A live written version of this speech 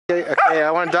Okay,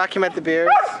 I want to document the beers.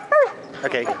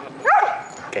 Okay, good.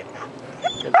 Okay.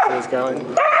 Get this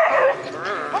going.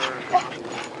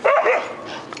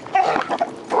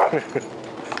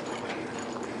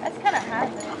 That's kind of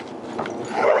hazardous.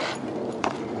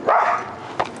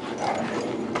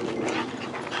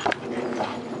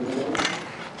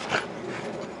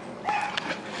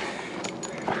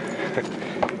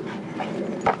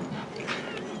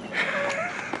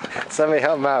 Somebody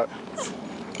help him out.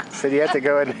 Said you have to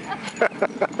go in.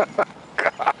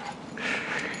 God.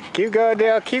 Keep going,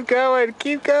 Dale. Keep going.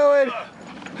 Keep going.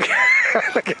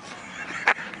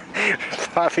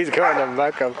 Poppy's going to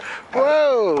muck him.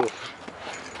 Whoa!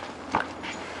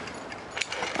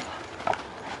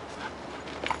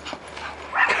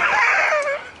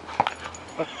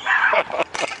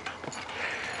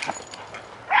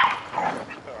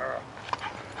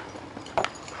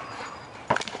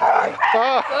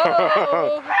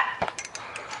 Oh.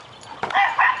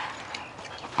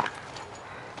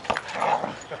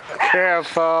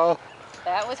 Careful.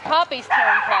 That was Poppy's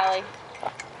turn, Callie.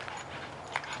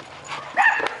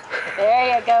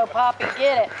 There you go, Poppy.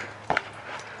 Get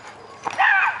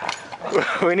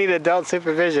it. We need adult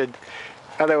supervision.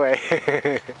 Other way.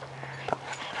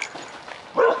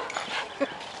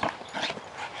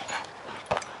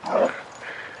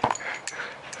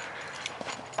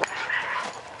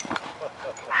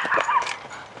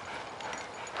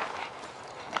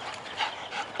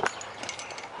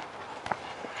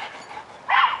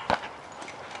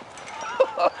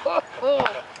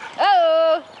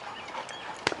 Oh!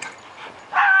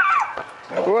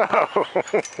 Whoa!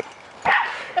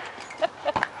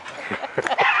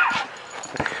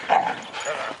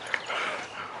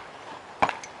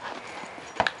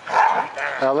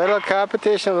 A little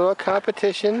competition, a little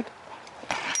competition.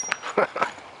 You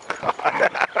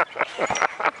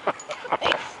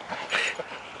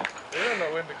don't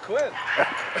know when to quit.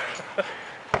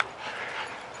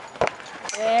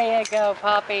 There you go,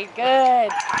 Poppy.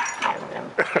 Good.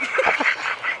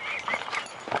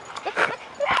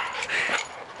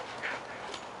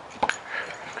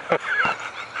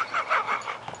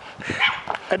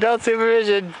 Adult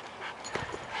supervision.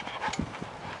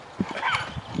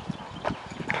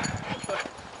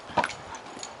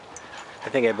 I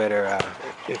think I better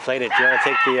inflate it. Do you want to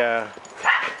take the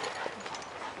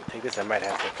take this? I might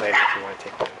have to inflate it if you want to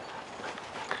take it.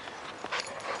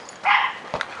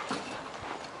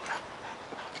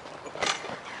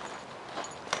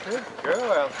 Good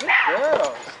girl, good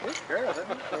girl, good girl. Let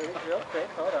me inflate it real quick.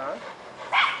 Hold on.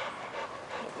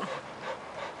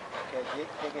 Okay,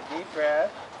 take a deep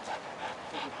breath.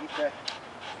 Take a deep breath.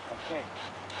 Okay.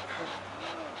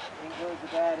 In goes the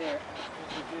bad air.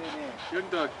 Your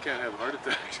dog can't have heart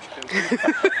attacks, can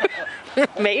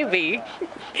he? Maybe.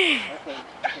 Okay, okay.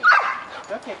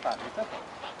 It's okay, Poppy. It's okay.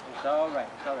 It's all right.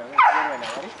 It's all right. We're right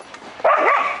now. Ready?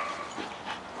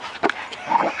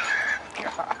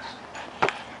 Gosh.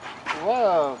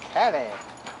 Whoa, Cali.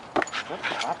 Good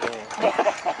Poppy.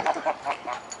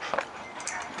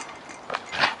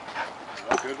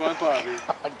 Good one, Poppy.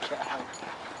 Oh, God.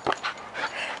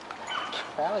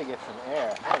 Cali gets some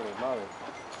air. Holy moly.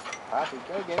 Poppy,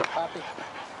 go get it, Poppy.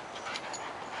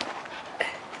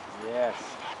 Yes.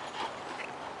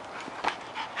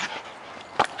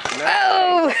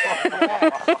 Oh!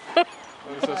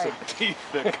 There's just some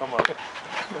teeth that come up.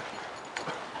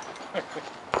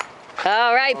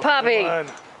 All right, Poppy.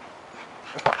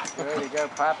 There you go,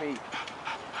 Poppy.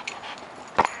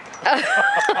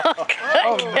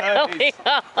 Oh, nice.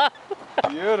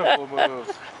 Beautiful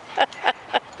moves.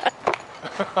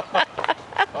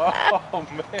 Oh,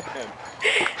 man.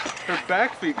 Her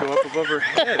back feet go up above her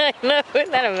head. I know,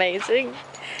 isn't that amazing?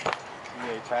 You're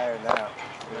really tired now.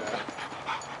 Yeah.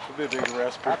 It'll be a big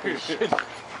rest period. Should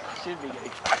be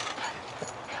getting tired.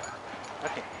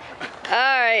 Okay.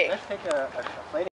 All right. Let's take a plate.